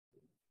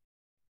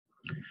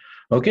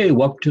Okay,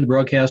 welcome to the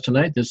broadcast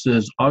tonight. This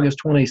is August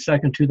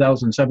 22nd,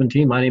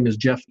 2017. My name is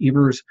Jeff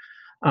Evers.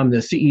 I'm the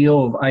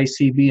CEO of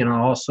ICB, and I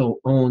also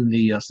own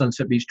the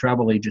Sunset Beach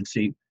Travel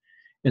Agency.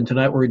 And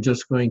tonight we're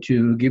just going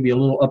to give you a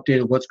little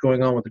update of what's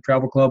going on with the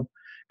Travel Club,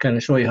 kind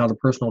of show you how the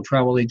personal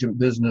travel agent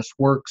business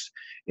works,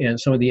 and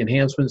some of the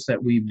enhancements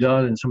that we've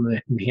done and some of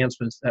the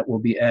enhancements that will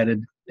be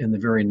added in the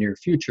very near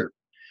future.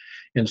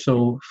 And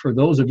so for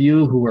those of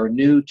you who are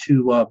new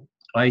to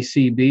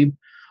ICB,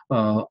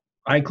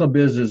 iClub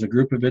Biz is a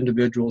group of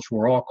individuals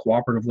who are all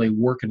cooperatively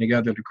working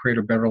together to create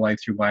a better life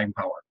through buying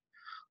power.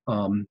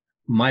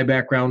 My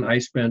background, I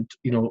spent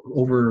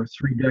over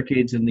 3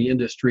 decades in the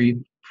industry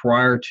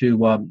prior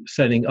to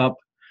setting up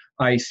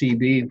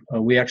ICB.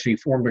 We actually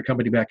formed a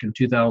company back in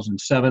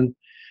 2007,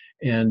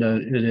 and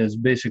it has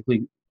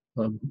basically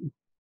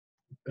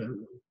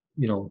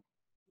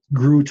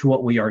grew to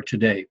what we are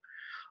today.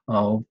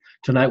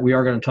 Tonight we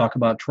are going to talk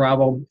about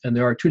travel, and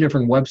there are 2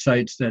 different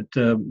websites that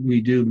we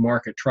do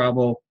market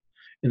travel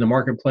in the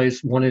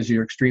marketplace. One is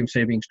your Extreme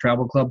Savings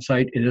Travel Club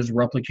site. It is a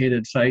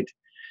replicated site.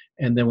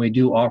 And then we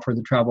do offer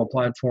the travel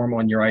platform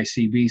on your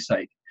ICB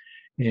site.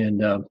 And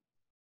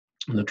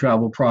the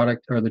travel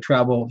product, or the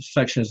travel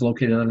section, is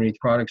located underneath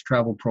products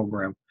travel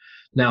program.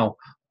 Now,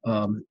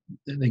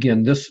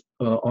 again, this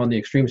on the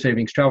Extreme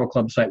Savings Travel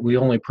Club site, we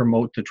only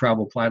promote the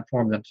travel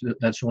platform. That's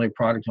the only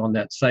product on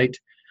that site.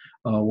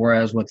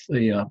 Whereas with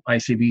the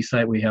ICB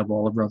site, we have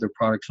all of our other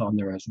products on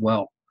there as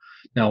well.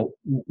 Now,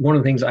 one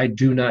of the things I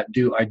do not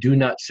do, I do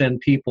not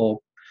send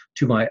people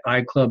to my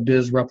iClub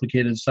Biz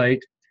replicated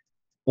site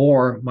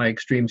or my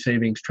Extreme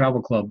Savings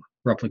Travel Club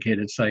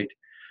replicated site.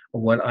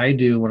 What I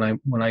do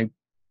when I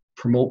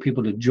promote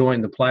people to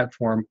join the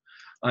platform,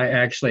 I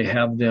actually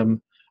have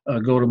them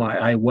go to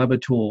my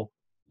iWebitool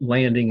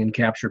landing and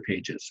capture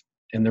pages.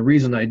 And the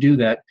reason I do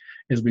that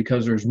is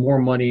because there's more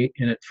money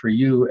in it for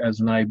you as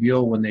an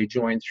IBO when they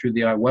join through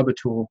the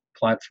iWebitool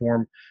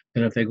platform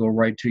than if they go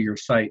right to your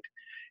site.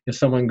 If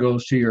someone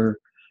goes to your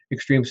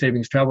Extreme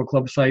Savings Travel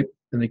Club site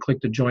and they click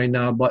the Join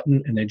Now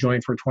button and they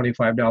join for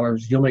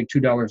 $25, you'll make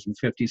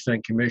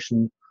 $2.50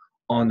 commission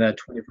on that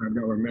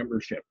 $25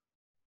 membership.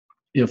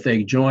 If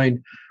they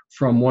join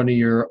from one of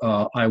your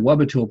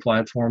iWebitool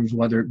platforms,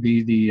 whether it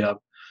be the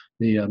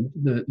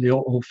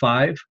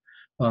 005,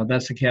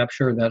 that's the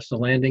capture, that's the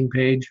landing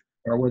page,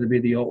 or whether it be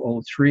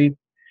the 003,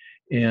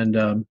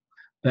 and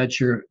that's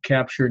your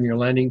capture and your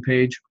landing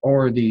page,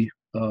 or the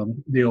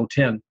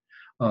 010.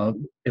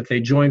 If they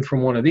join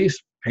from one of these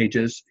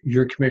pages,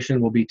 your commission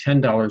will be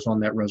 $10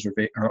 on that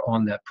reservation or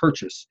on that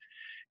purchase.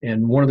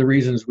 And one of the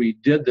reasons we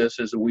did this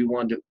is that we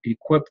wanted to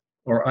equip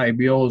our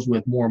IBOs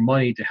with more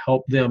money to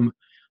help them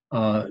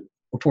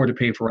afford to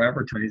pay for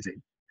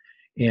advertising.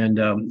 And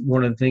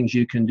one of the things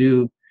you can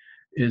do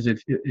is, I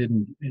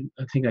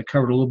think I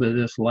covered a little bit of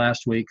this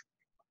last week,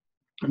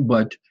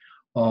 but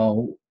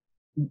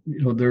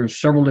there's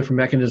several different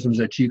mechanisms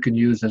that you can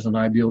use as an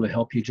IBO to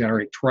help you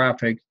generate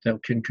traffic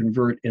that can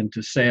convert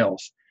into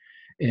sales.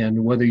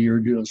 And whether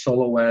you're doing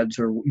solo ads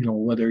or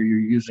whether you're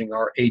using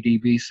our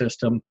ADB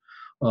system,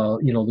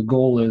 the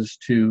goal is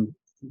to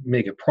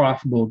make it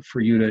profitable for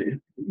you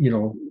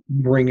to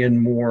bring in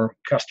more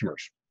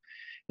customers.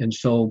 And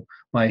so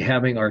by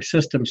having our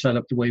system set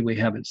up the way we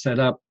have it set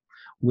up,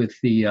 with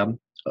the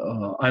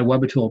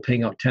iWebitool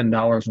paying out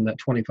 $10 on that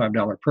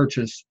 $25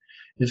 purchase,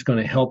 is going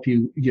to help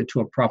you get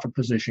to a profit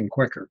position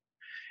quicker.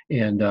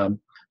 And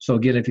so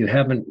again, if you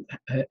haven't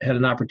had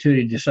an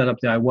opportunity to set up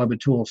the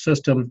iWebitool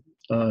system,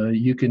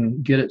 you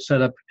can get it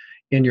set up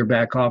in your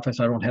back office.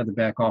 I don't have the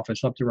back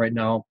office up there right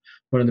now,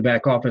 but in the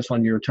back office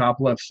on your top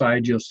left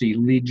side, you'll see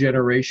lead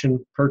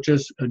generation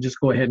purchase. Just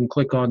go ahead and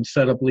click on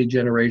set up lead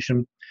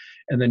generation.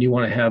 And then you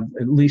want to have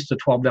at least a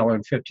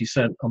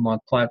 $12.50 a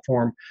month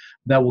platform.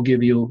 That will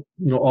give you,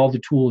 all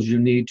the tools you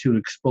need to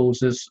expose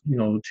this,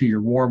 to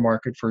your warm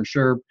market for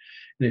sure.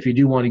 And if you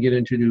do want to get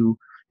into,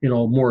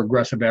 more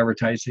aggressive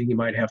advertising, you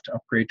might have to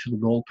upgrade to the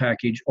gold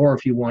package. Or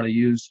if you want to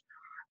use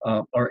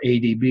our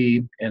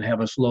ADB and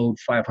have us load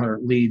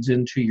 500 leads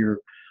into your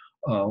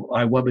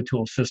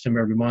iWebitool system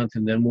every month,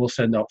 and then we'll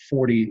send out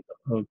 40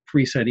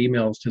 preset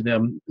emails to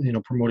them,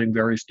 promoting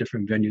various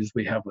different venues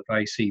we have with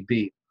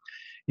ICB.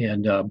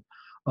 And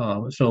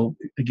so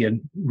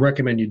again,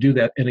 recommend you do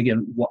that. And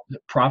again,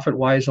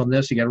 profit-wise on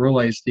this, you got to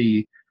realize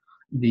the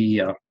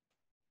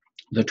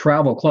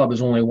travel club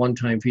is only a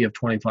one-time fee of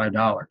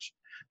 $25.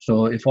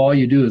 So if all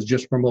you do is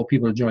just promote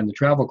people to join the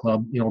travel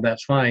club,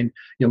 that's fine.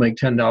 You'll make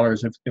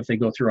 $10 if they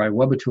go through our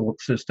iWebitool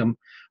system.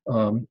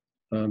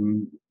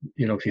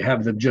 If you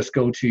have them just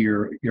go to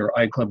your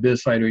iClub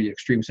Biz site or your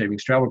Extreme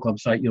Savings Travel Club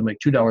site, you'll make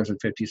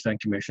 $2.50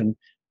 commission.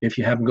 If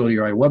you have them go to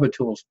your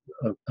iWebitool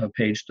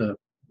page to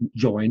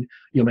join,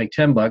 you'll make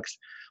 $10.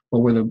 But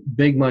where the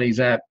big money's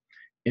at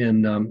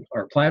in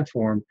our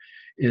platform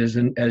is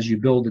as you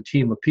build a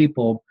team of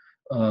people,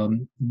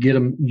 get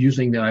them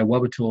using the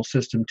iWebitool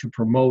system to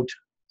promote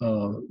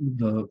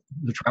the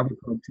travel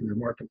club to your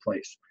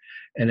marketplace.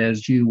 And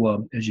as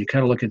you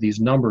kind of look at these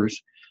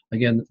numbers,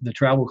 again, the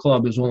travel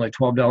club is only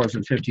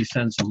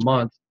 $12.50 a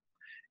month,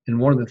 And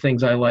one of the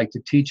things I like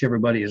to teach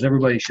everybody is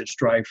everybody should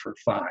strive for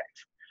 5.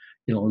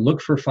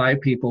 Look for 5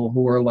 people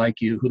who are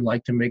like you, who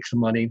like to make some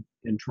money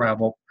and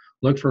travel.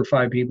 Look for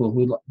 5 people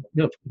who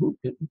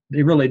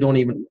they really don't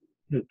even,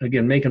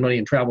 again, making money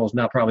and travel is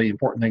not probably the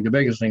important thing. The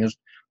biggest thing is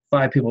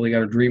 5 people that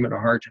got a dream in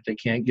their heart that they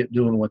can't get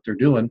doing what they're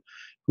doing,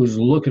 who's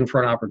looking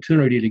for an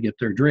opportunity to get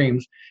their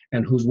dreams,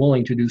 and who's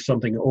willing to do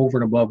something over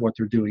and above what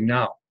they're doing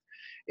now.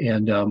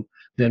 And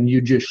then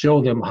you just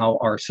show them how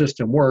our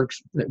system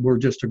works, that we're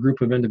just a group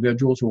of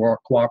individuals who are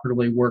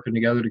cooperatively working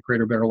together to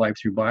create a better life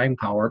through buying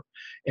power.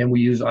 And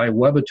we use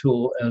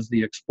iWebitool as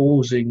the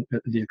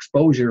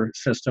exposure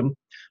system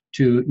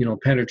to,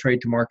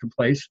 penetrate the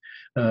marketplace,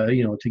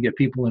 to get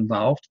people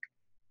involved.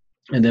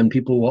 And then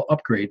people will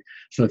upgrade.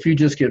 So if you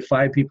just get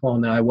 5 people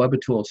on the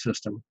iWebitool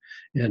system,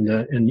 and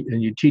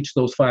you teach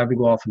those 5 to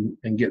go off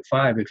and get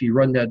 5, if you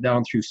run that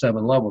down through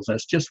 7 levels,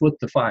 that's just with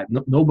the 5.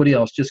 Nobody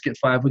else, just get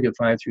 5. We get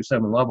 5 through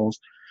 7 levels.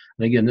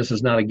 And again, this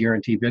is not a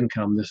guarantee of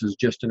income. This is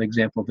just an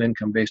example of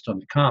income based on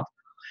the comp.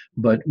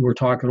 But we're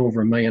talking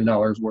over $1 million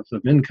worth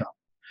of income.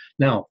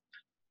 Now,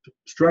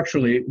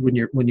 structurally, when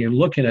you're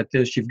looking at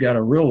this, you've got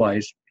to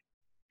realize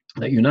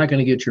that you're not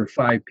going to get your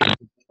 5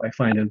 people by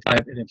finding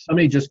 5. And if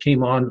somebody just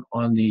came on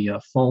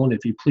the phone,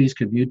 if you please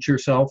could mute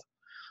yourself,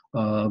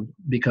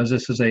 because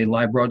this is a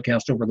live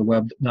broadcast over the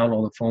web, not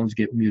all the phones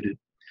get muted.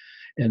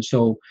 And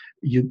so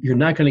you're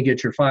not going to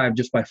get your 5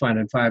 just by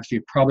finding 5, so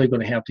you're probably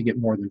going to have to get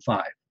more than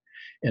 5.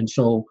 And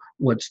so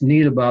what's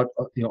neat about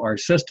our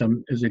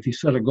system is if you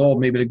set a goal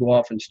maybe to go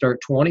off and start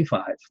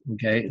 25,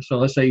 okay? So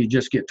let's say you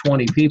just get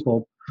 20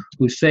 people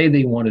who say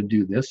they want to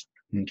do this,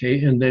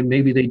 okay? And then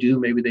maybe they do,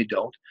 maybe they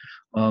don't.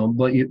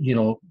 But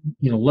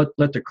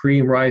let the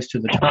cream rise to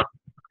the top.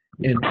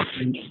 And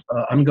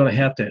I'm going to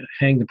have to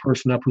hang the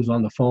person up who's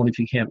on the phone. If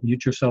you can't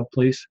mute yourself,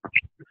 please.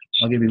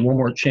 I'll give you one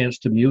more chance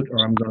to mute,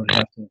 or I'm going to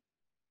have to.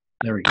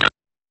 There we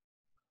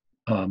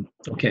go.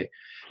 Okay.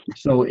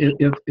 So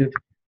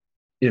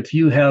if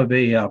you have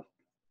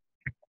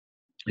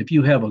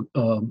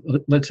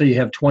let's say you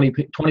have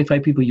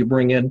 25 people you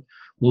bring in,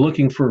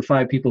 looking for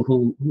 5 people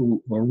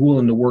who are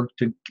willing to work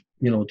to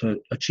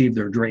achieve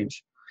their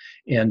dreams.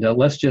 And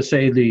let's just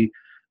say the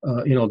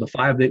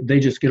 5, they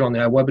just get on the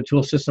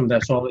iWebitool system.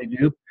 That's all they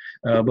do.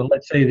 But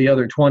let's say the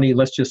other 20,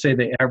 let's just say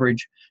they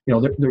average,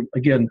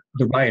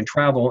 they're buying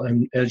travel.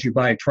 And as you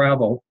buy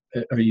travel,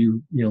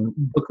 you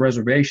book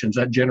reservations,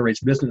 that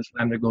generates business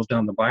time that goes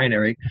down the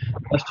binary.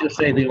 Let's just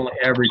say they only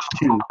average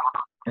 2.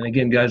 And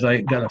again, guys,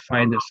 I got to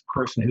find this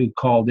person who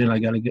called in. I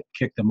got to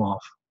kick them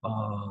off.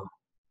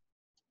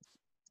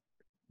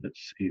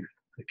 Let's see.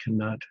 I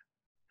cannot.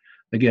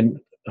 Again,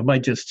 I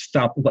might just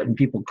stop letting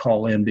people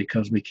call in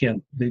because we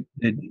can't,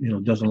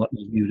 it doesn't let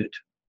me mute it.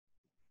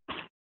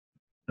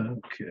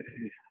 Okay,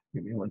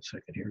 give me 1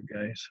 second here,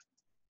 guys.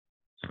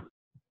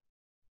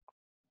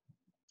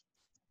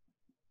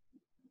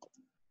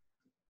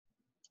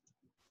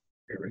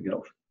 Here we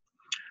go.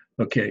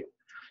 Okay,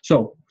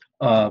 so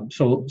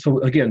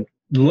again,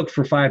 look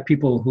for 5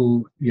 people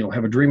who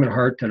have a dream at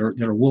heart that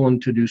are willing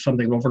to do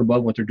something over and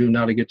above what they're doing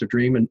now to get their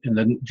dream, and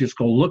then just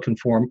go looking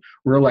for them.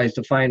 Realize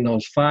to find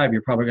those 5,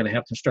 you're probably going to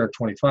have to start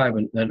 25.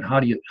 And then how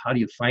do you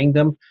find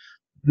them?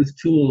 Use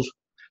tools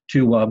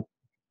to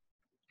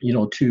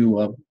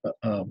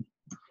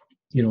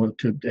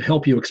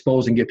help you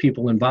expose and get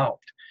people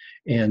involved.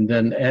 And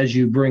then as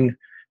you bring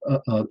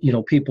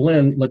people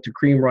in, let the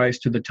cream rise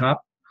to the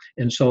top.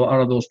 And so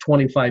out of those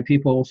 25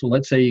 people, so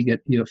let's say you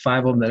get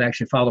 5 of them that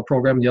actually follow the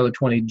program, the other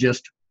 20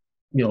 just,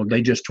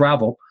 they just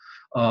travel.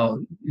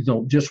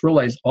 Just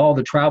realize all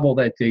the travel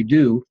that they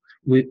do,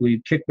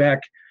 we kick back,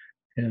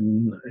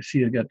 and I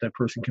see I got that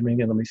person coming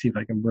in. Let me see if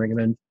I can bring him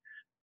in.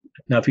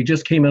 Now, if you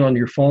just came in on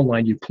your phone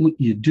line,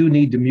 you do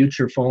need to mute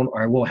your phone,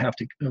 or I will have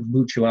to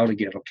boot you out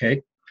again,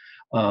 okay?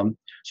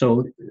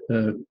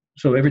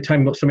 So every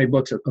time somebody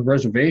books a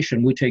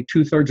reservation, we take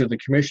 2/3 of the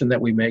commission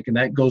that we make, and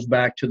that goes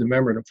back to the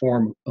member in the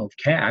form of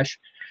cash,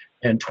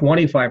 and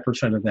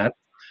 25% of that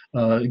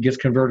gets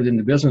converted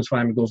into business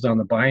time and goes down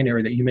the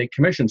binary that you make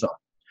commissions on.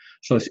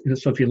 So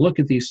if you look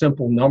at these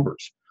simple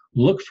numbers,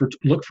 look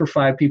for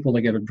 5 people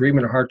that get a dream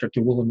in their heart that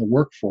they're willing to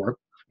work for,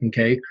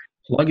 okay?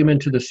 Plug them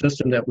into the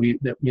system that we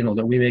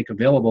make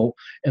available,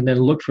 and then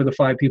look for the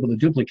 5 people to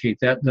duplicate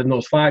that. Then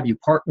those 5, you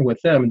partner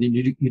with them, and then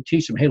you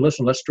teach them, hey,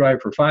 listen, let's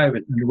strive for 5.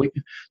 And the way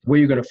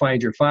you're going to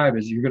find your 5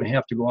 is you're going to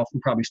have to go off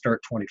and probably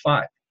start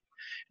 25.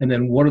 And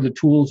then what are the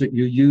tools that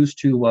you use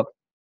to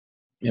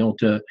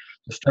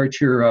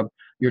start your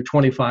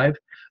 25?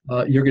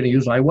 You're going to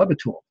use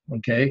iWebitool,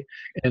 okay?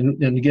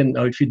 And again,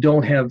 if you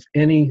don't have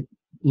any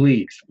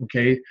leads,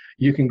 okay,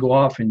 you can go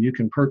off and you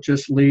can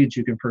purchase leads,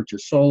 you can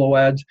purchase solo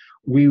ads.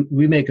 We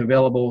make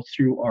available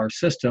through our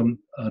system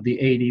the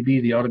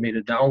ADB, the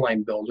automated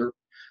downline builder,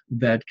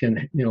 that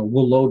can,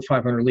 we'll load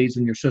 500 leads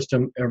in your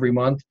system every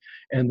month,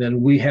 and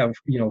then we have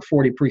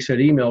 40 preset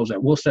emails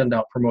that we'll send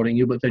out promoting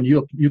you. But then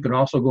you can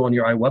also go on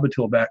your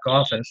iWebitool back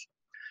office,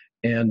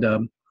 and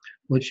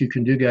what you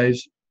can do,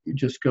 guys, you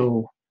just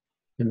go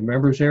in the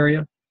members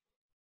area.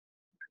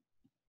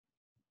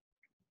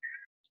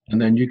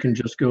 and then you can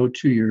just go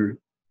to your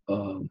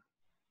um,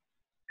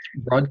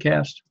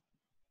 broadcast.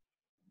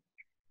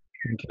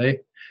 Okay,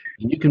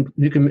 and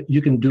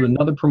you can do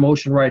another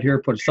promotion right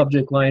here. Put a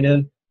subject line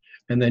in,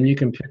 and then you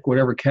can pick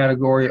whatever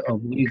category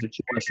of leads that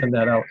you want to send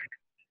that out.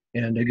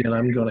 And again,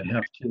 I'm going to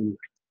have to.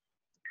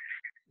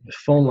 The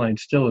phone line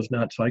still is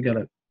not, so I got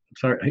to.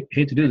 Sorry, I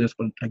hate to do this,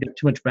 but I get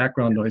too much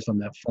background noise on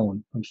that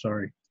phone. I'm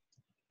sorry.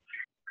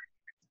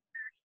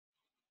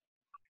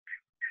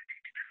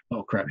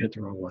 Oh crap! Hit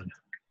the wrong one.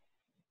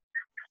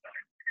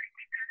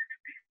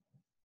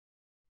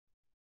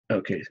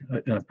 Okay,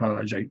 I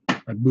apologize.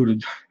 I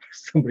booted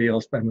somebody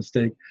else by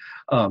mistake.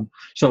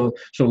 So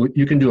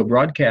you can do a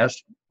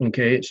broadcast.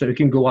 Okay, so it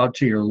can go out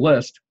to your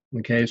list.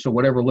 Okay, so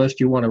whatever list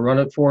you want to run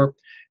it for,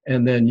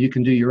 and then you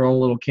can do your own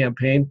little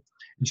campaign.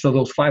 And so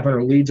those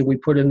 500 leads that we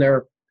put in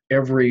there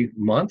every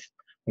month.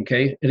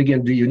 Okay, and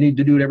again, do you need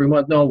to do it every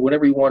month? No,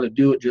 whatever you want to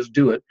do it, just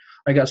do it.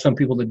 I got some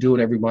people that do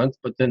it every month,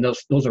 but then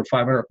those are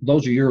 500.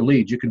 Those are your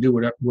leads. You can do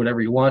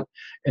whatever you want,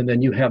 and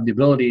then you have the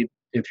ability,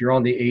 if you're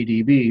on the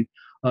ADB,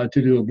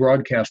 to do a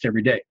broadcast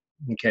every day.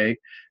 Okay,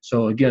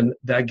 so again,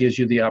 that gives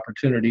you the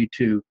opportunity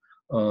to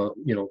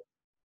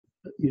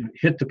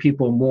hit the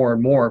people more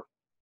and more.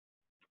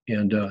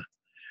 And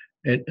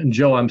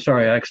Joe, I'm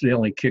sorry, I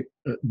accidentally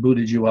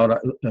booted you out. I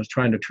was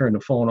trying to turn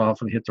the phone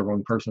off and hit the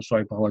wrong person, so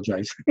I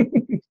apologize.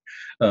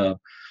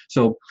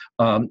 So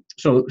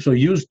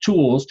use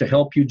tools to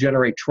help you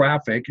generate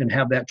traffic and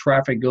have that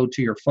traffic go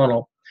to your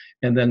funnel,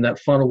 and then that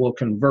funnel will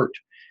convert.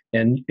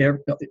 And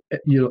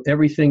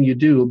everything you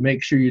do,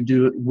 make sure you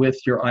do it with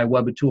your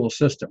iWebAtool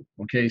system.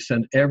 Okay,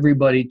 send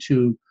everybody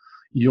to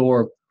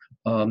your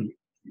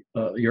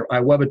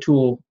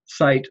iWebAtool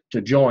site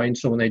to join.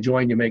 So when they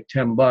join, you make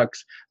 $10.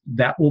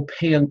 That will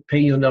pay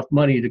you enough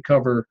money to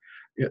cover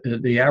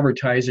the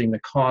advertising, the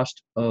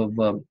cost of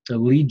the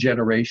lead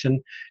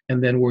generation,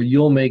 and then where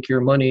you'll make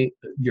your money,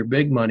 your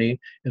big money,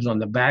 is on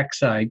the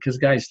backside. Because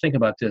guys, think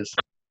about this.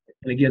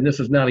 And again, this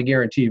is not a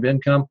guarantee of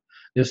income.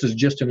 This is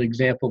just an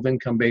example of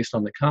income based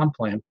on the comp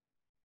plan.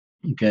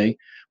 Okay,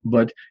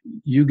 but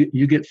you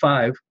get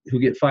 5 who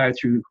get 5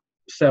 through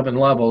 7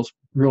 levels,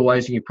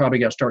 realizing you probably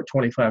got to start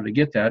 25 to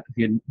get that.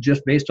 Again,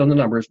 just based on the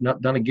numbers,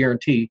 not a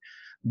guarantee.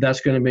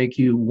 That's going to make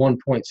you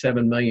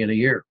 1.7 million a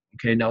year.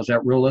 Okay, now is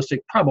that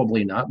realistic?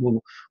 Probably not.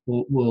 Will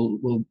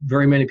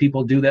very many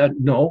people do that?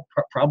 No,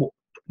 probably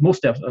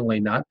most definitely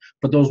not.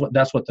 But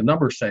that's what the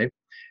numbers say.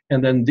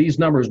 And then these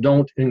numbers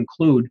don't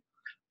include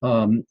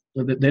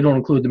they don't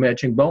include the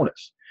matching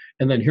bonus.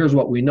 And then here's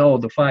what we know: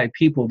 the 5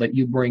 people that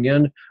you bring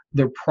in,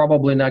 they're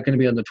probably not going to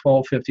be on the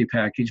 1250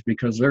 package,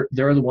 because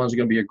they're the ones that are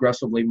going to be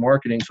aggressively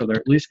marketing, so they're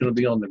at least going to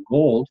be on the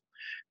gold.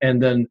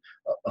 And then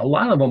a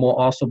lot of them will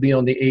also be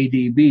on the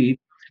ADB.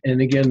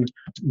 And again,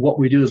 what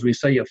we do is we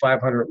sell you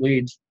 500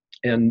 leads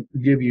and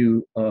give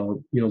you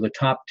the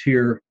top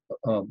tier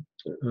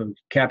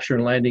capture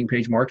and landing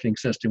page marketing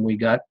system we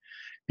got.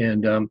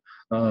 And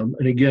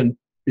again,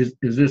 is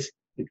this,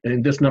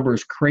 and this number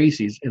is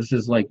crazy.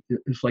 It's like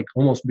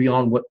almost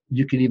beyond what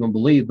you can even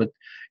believe. But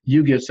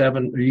you get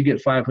 7, or you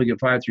get 5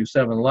 through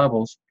 7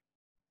 levels.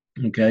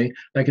 Okay,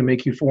 that can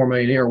make you $4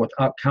 million a year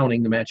without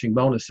counting the matching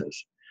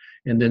bonuses.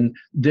 And then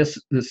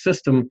the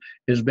system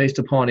is based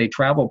upon a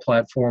travel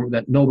platform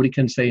that nobody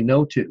can say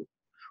no to.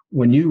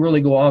 When you really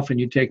go off and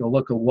you take a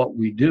look at what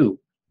we do,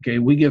 okay,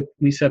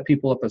 we set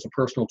people up as a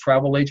personal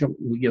travel agent.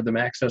 We give them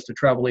access to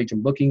travel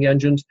agent booking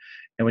engines.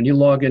 And when you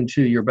log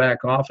into your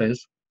back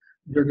office,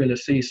 you're going to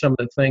see some of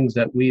the things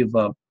that we've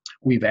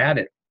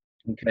added.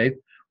 Okay,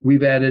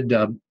 we've added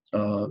a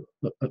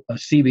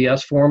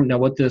CBS form. Now,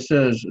 what this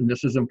is, and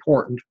this is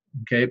important.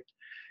 Okay,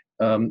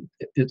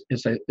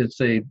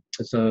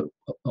 it's a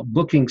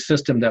booking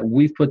system that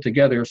we've put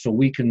together so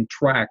we can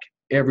track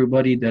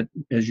everybody that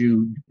as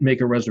you make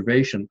a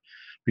reservation.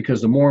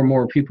 Because the more and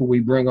more people we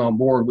bring on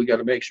board, we got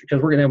to make sure,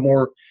 because we're going to have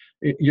more.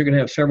 You're going to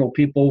have several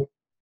people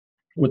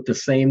with the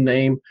same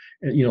name,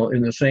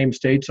 in the same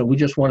state. So we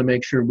just want to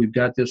make sure we've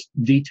got this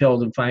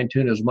detailed and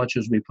fine-tuned as much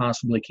as we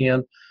possibly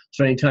can.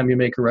 So anytime you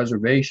make a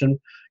reservation,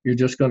 you're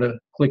just going to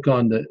click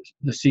on the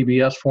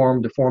CBS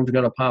form. The form's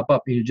going to pop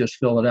up, and you just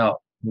fill it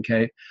out.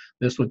 Okay,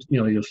 this would,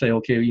 you'll say,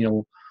 okay,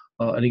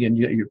 and again,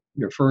 you get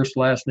your first,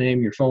 last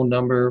name, your phone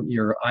number,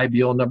 your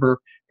IBO number.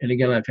 And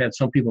again, I've had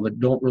some people that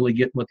don't really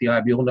get what the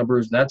IBO number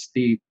is. That's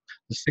the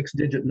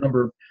 6-digit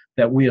number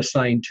that we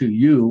assign to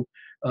you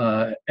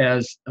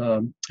as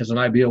an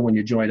IBO when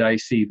you joined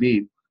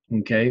ICB.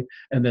 Okay,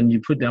 and then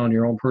you put down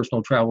your own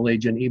personal travel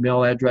agent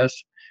email address,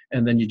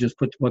 and then you just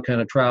put what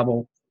kind of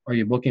travel are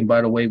you booking.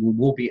 By the way, we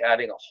will be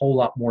adding a whole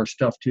lot more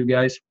stuff too,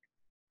 guys.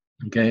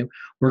 Okay,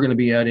 we're going to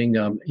be adding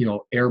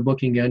air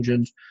booking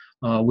engines.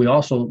 We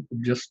also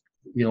just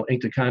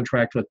inked a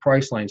contract with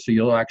Priceline, so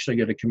you'll actually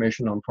get a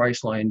commission on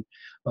Priceline,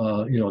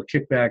 a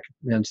kickback,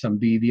 and some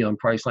BV on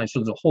Priceline. So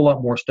there's a whole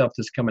lot more stuff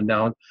that's coming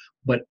down.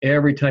 But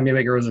every time you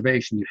make a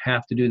reservation, you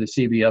have to do the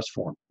CBS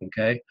form.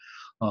 Okay,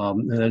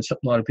 and then a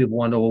lot of people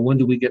want to know, well, when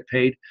do we get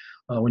paid?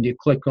 When you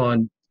click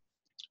on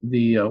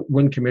the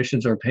when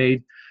commissions are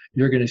paid,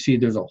 you're going to see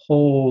there's a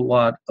whole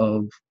lot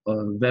of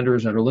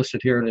vendors that are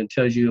listed here, and it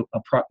tells you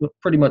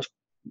pretty much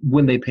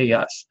when they pay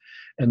us.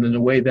 And then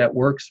the way that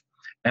works,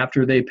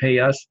 after they pay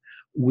us,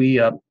 we,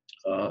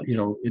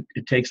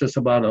 it takes us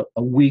about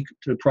a week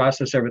to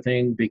process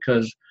everything,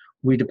 because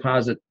we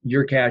deposit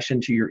your cash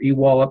into your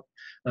e-wallet.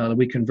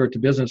 We convert to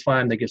Business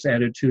Fine that gets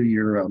added to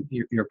your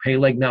pay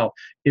leg. Now,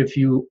 if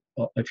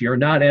you're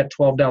not at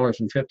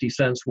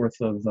 $12.50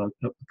 worth of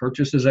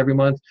purchases every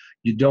month,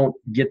 you don't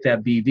get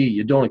that BV.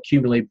 You don't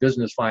accumulate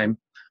Business Fine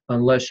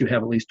unless you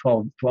have at least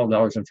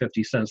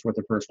 $12.50 worth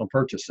of personal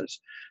purchases.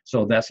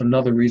 So that's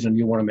another reason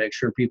you want to make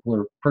sure people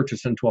are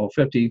purchasing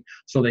 $12.50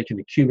 so they can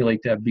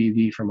accumulate that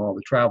BV from all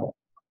the travel.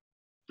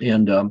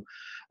 And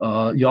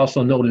you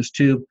also notice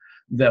too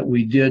that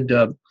we did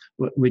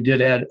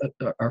add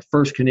our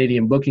first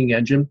Canadian booking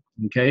engine,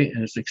 okay,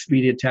 and it's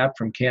Expedia TAP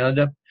from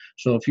Canada.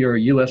 So if you're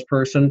a U.S.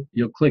 person,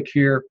 you'll click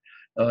here,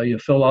 you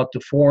fill out the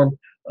form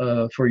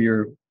for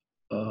your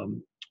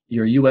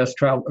U.S.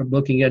 travel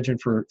booking engine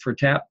for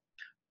TAP.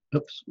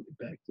 Oops,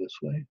 back this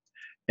way.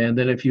 And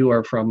then if you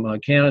are from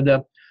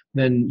Canada,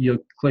 then you'll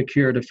click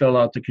here to fill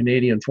out the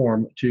Canadian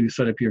form to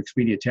set up your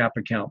Expedia TAP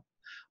account.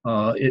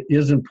 It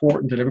is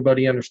important that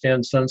everybody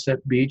understands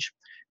Sunset Beach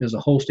is a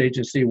host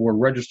agency. We're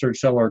registered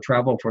seller of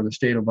travel for the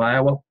state of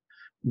Iowa.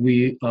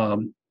 We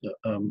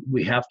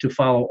have to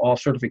follow all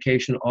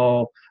certification,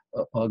 all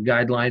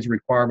guidelines,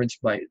 requirements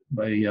by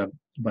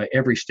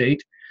every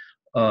state.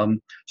 So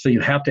you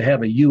have to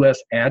have a U.S.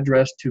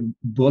 address to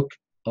book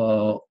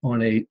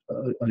on a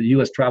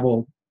U.S.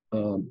 travel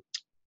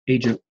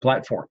agent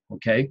platform.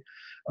 Okay.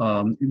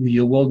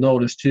 You will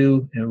notice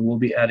too, and we'll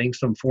be adding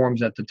some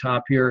forms at the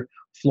top here,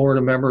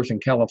 Florida members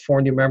and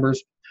California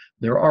members.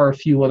 There are a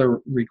few other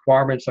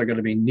requirements that are going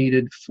to be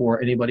needed for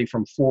anybody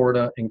from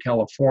Florida and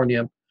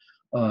California.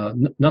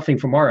 Nothing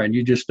from our end.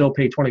 You just still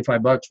pay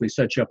 $25. We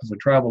set you up as a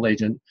travel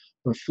agent.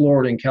 But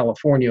Florida and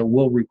California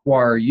will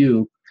require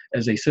you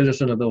as a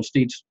citizen of those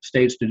states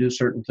to do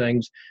certain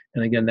things.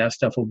 And again, that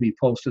stuff will be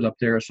posted up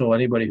there. So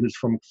anybody who's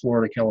from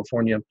Florida,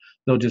 California,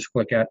 they'll just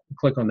click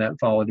on that and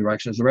follow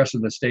directions. The rest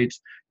of the states,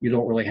 you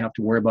don't really have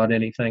to worry about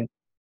anything.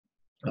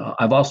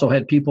 I've also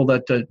had people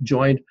that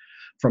joined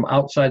from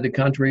outside the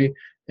country,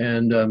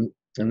 and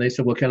they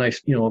said, well, can I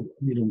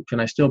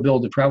still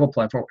build a travel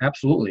platform?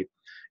 Absolutely.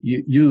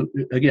 You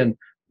again,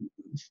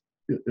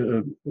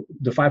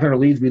 the 500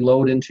 leads we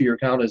load into your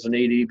account as an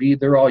ADV,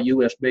 they're all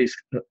U.S. based,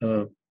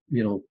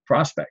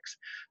 prospects.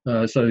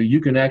 So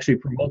you can actually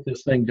promote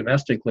this thing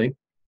domestically,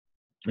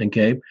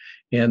 okay?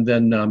 And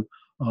then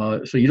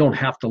so you don't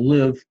have to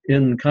live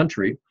in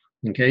country.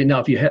 Okay.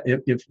 Now,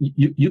 if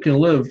you can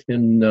live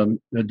in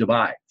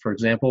Dubai, for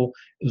example,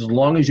 as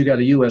long as you got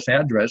a U.S.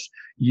 address,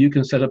 you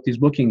can set up these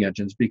booking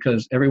engines,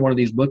 because every one of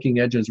these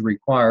booking engines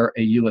require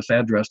a U.S.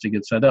 address to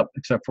get set up,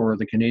 except for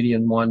the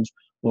Canadian ones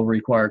will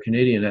require a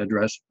Canadian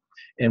address,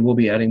 and we'll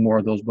be adding more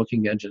of those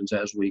booking engines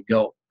as we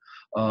go.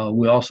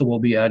 We also will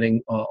be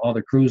adding all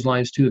the cruise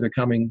lines too. They're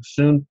coming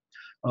soon,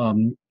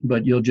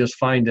 but you'll just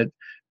find that,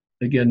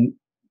 again,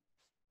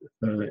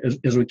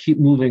 as we keep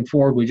moving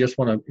forward, we just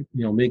want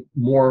to make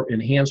more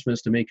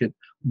enhancements to make it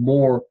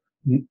more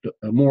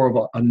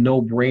of a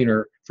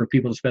no-brainer for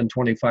people to spend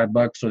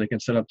 $25 so they can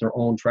set up their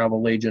own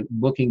travel agent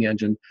booking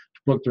engine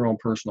to book their own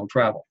personal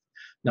travel.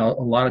 Now,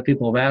 a lot of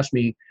people have asked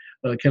me,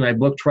 can I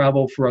book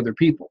travel for other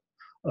people?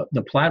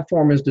 The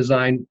platform is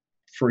designed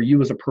for you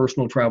as a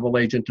personal travel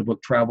agent to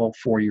book travel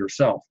for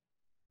yourself.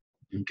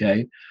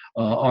 Okay,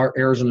 our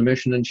errors and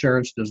omission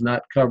insurance does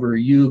not cover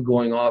you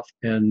going off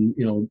and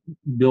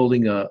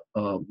building a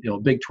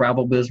big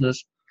travel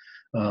business.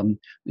 Now,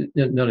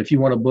 if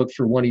you want to book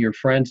for one of your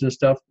friends and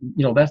stuff,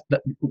 we don't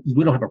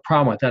have a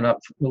problem with that.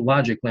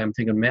 Logically, I'm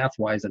thinking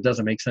math-wise, it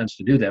doesn't make sense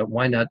to do that.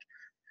 Why not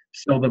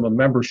sell them a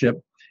membership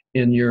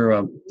in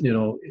your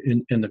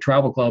in the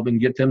travel club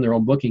and get them their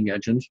own booking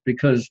engines?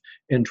 Because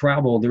in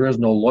travel there is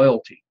no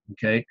loyalty.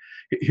 Okay,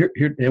 here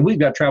and we've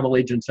got travel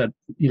agents that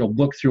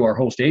book through our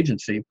host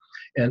agency,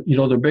 and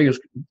their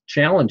biggest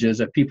challenge is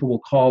that people will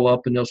call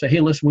up and they'll say, hey,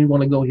 listen, we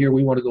want to go here,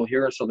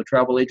 and so the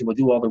travel agent will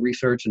do all the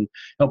research and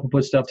help them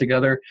put stuff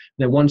together. And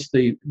then once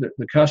the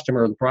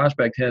customer or the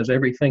prospect has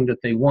everything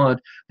that they want,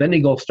 then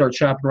they go start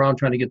shopping around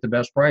trying to get the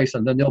best price,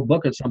 and then they'll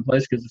book it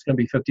someplace because it's going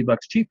to be $50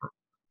 cheaper.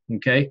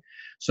 Okay,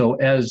 so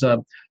as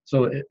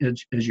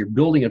you're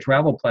building a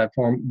travel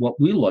platform, what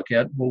we look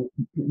at, well,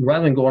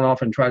 rather than going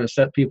off and try to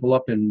set people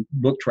up and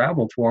book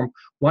travel for them,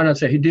 why not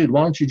say, hey, dude,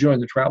 why don't you join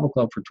the travel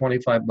club for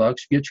 $25?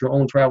 Get your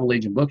own travel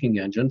agent booking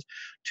engines.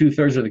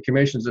 2/3 of the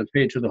commissions that's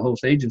paid to the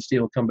host agency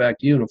will come back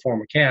to you in the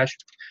form of cash,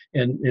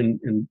 and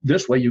in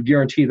this way, you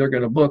guarantee they're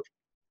going to book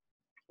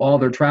all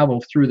their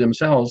travel through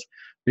themselves,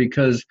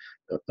 because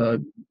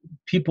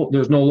people,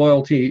 there's no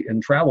loyalty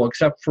in travel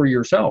except for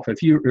yourself.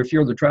 If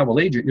you're the travel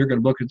agent, you're going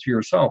to book it to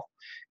yourself.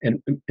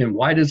 And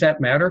why does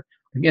that matter?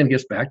 Again, it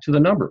gets back to the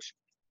numbers.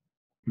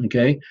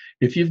 Okay,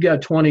 if you've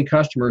got 20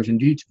 customers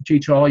and you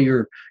teach all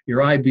your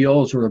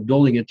IBOs who are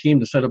building a team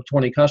to set up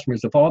 20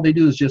 customers, if all they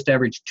do is just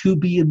average 2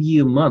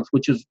 BOE a month,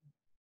 which is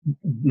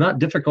not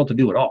difficult to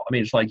do at all. I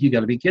mean, it's like, you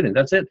got to be kidding.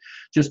 That's it.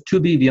 Just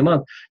 $2 a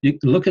month. You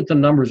look at the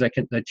numbers that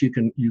you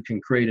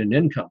can create an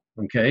income.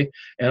 Okay.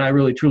 And I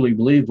really truly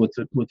believe with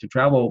the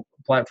travel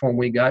platform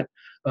we got,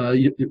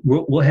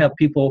 we'll have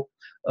people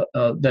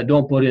that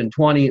don't put in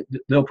 20,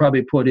 they'll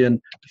probably put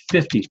in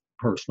 50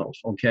 personals.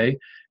 Okay.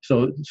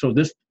 So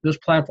this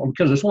platform,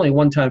 because it's only a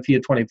one-time fee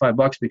of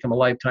 $25, become a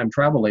lifetime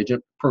travel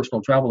agent,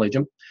 personal travel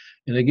agent.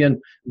 And again,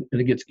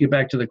 get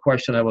back to the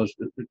question I was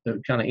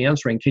kind of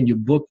answering. Can you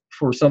book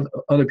for some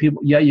other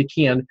people? Yeah, you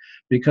can,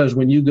 because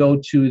when you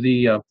go to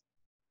the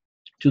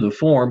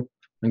form,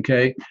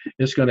 okay,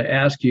 it's going to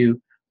ask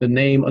you the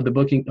name of the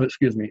booking.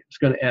 Excuse me. It's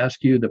going to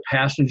ask you the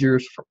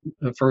passenger's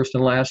first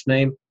and last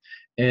name,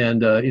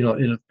 and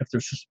if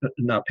there's just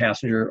not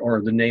passenger,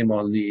 or the name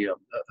on the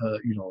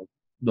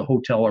the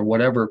hotel or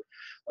whatever.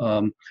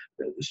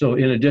 So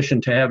in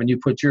addition to having you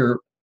put your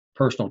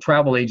personal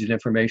travel agent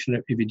information,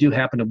 if you do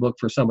happen to book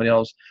for somebody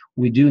else,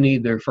 we do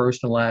need their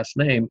first and last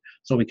name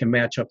so we can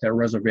match up that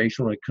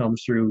reservation when it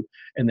comes through,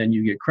 and then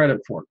you get credit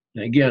for it.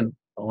 And again,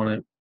 I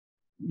want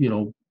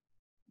to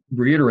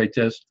reiterate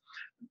this.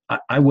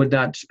 I would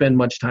not spend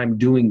much time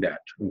doing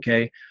that.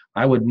 Okay,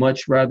 I would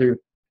much rather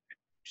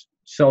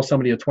sell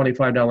somebody a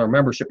 $25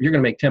 membership. You're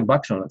going to make $10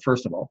 on it,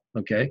 first of all.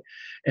 Okay,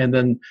 and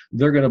then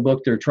they're going to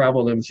book their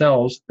travel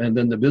themselves, and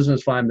then the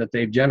business line that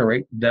they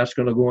generate, that's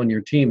going to go on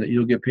your team that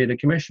you'll get paid a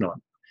commission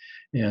on.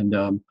 And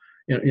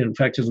in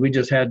fact, as we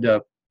just had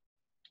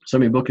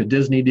somebody book a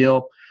Disney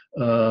deal,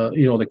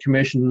 the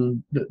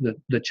commission,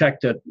 the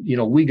check that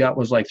we got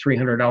was like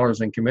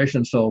 $300 in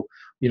commission. So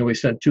we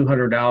sent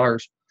 $200.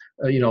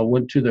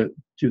 Went to the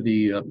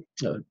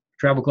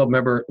travel club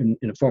member in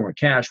the form of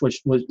cash,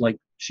 which was, like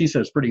she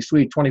says, pretty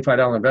sweet.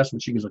 $25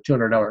 investment. She gives a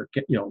 $200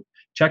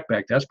 check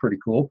back. That's pretty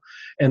cool.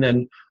 And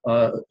then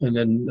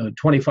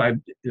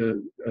 $75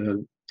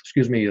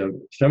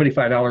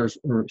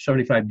 or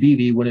 75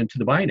 BV went into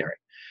the binary.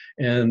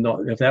 And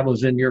if that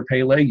was in your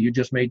pay leg, you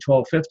just made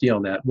 $12.50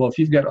 on that. Well, if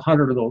you've got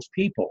 100 of those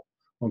people,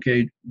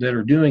 okay, that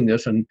are doing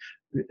this, and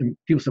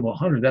people say, well,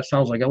 100, that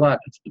sounds like a lot.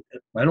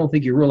 I don't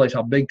think you realize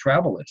how big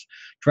travel is.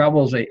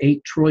 Travel is a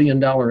 $8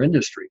 trillion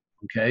industry.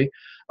 Okay,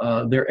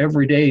 there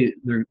every day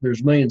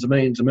there's millions and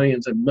millions and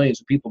millions and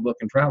millions of people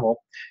booking travel,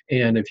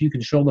 and if you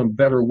can show them a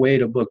better way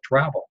to book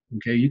travel,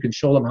 okay, you can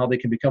show them how they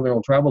can become their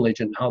own travel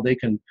agent, how they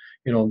can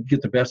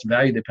get the best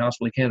value they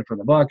possibly can for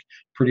the buck.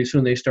 Pretty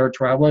soon they start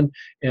traveling,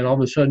 and all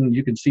of a sudden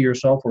you can see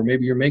yourself where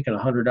maybe you're making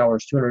 $100,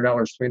 $200,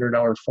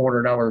 $300,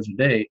 $400 a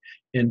day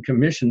in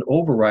commission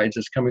overrides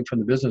that's coming from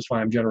the business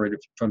volume generated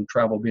from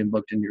travel being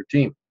booked in your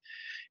team.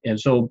 And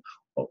so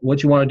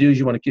what you want to do is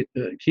you want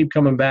to keep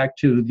coming back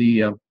to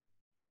the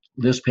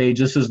this page.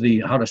 This is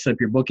the how to set up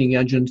your booking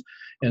engines,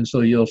 and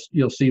so you'll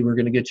see we're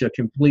going to get you a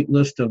complete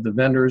list of the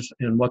vendors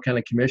and what kind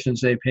of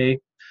commissions they pay.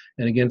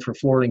 And again, for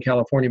Florida and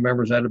California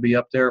members, that'll be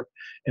up there,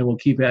 and we'll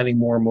keep adding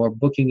more and more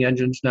booking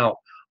engines. Now,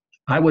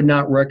 I would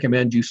not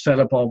recommend you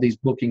set up all these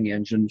booking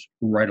engines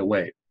right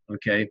away.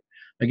 Okay,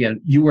 again,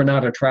 you are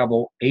not a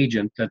travel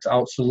agent that's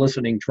out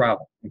soliciting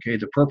travel. Okay,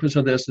 the purpose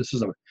of this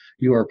is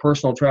you are a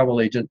personal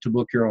travel agent to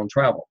book your own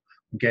travel.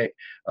 Okay,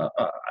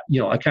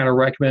 I kind of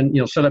recommend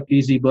set up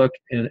EasyBook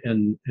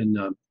and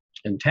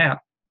Tap.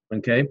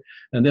 Okay,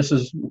 and this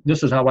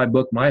is how I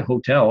book my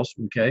hotels.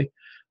 Okay,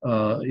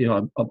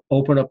 I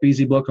open up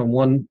EasyBook on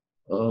one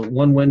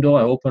window,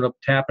 I open up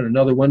Tap in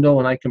another window,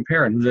 and I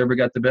compare. And who's ever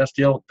got the best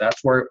deal?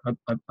 That's where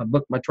I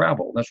book my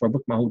travel. That's where I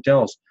book my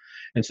hotels.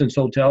 And since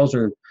hotels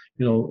are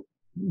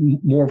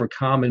more of a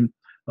common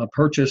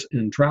purchase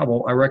in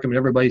travel, I recommend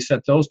everybody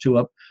set those two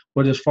up.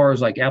 But as far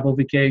as like Apple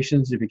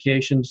Vacations, the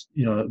Vacations,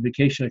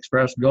 Vacation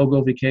Express,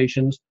 GoGo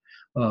Vacations,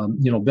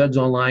 Beds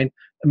Online,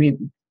 I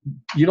mean,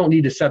 you don't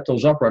need to set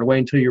those up right away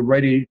until you're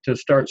ready to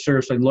start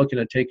seriously looking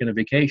at taking a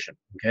vacation.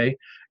 Okay,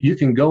 you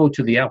can go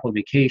to the Apple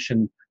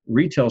Vacation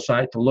retail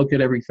site to look at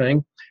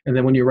everything, and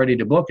then when you're ready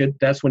to book it,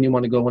 that's when you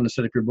want to go in to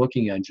set up your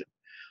booking engine.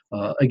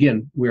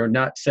 Again, we are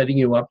not setting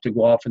you up to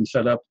go off and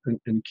set up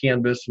and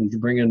canvas and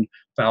bring in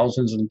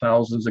thousands and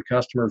thousands of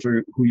customers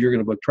who you're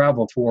going to book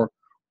travel for.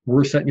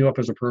 We're setting you up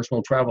as a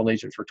personal travel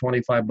agent for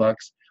 $25.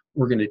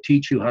 We're going to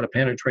teach you how to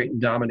penetrate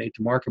and dominate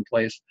the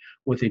marketplace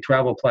with a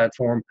travel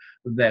platform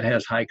that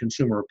has high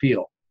consumer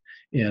appeal.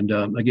 And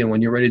again,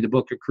 when you're ready to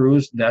book a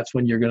cruise, that's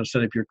when you're going to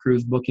set up your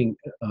cruise booking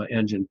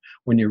engine.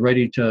 When you're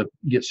ready to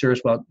get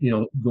serious about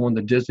going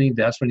to Disney,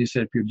 that's when you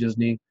set up your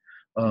Disney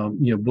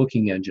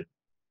booking engine.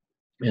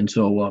 And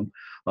so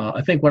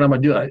I think what I'm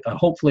going to do,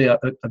 hopefully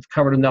I've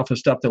covered enough of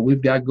stuff that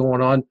we've got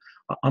going on.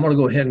 I'm going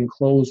to go ahead and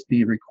close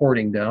the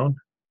recording down.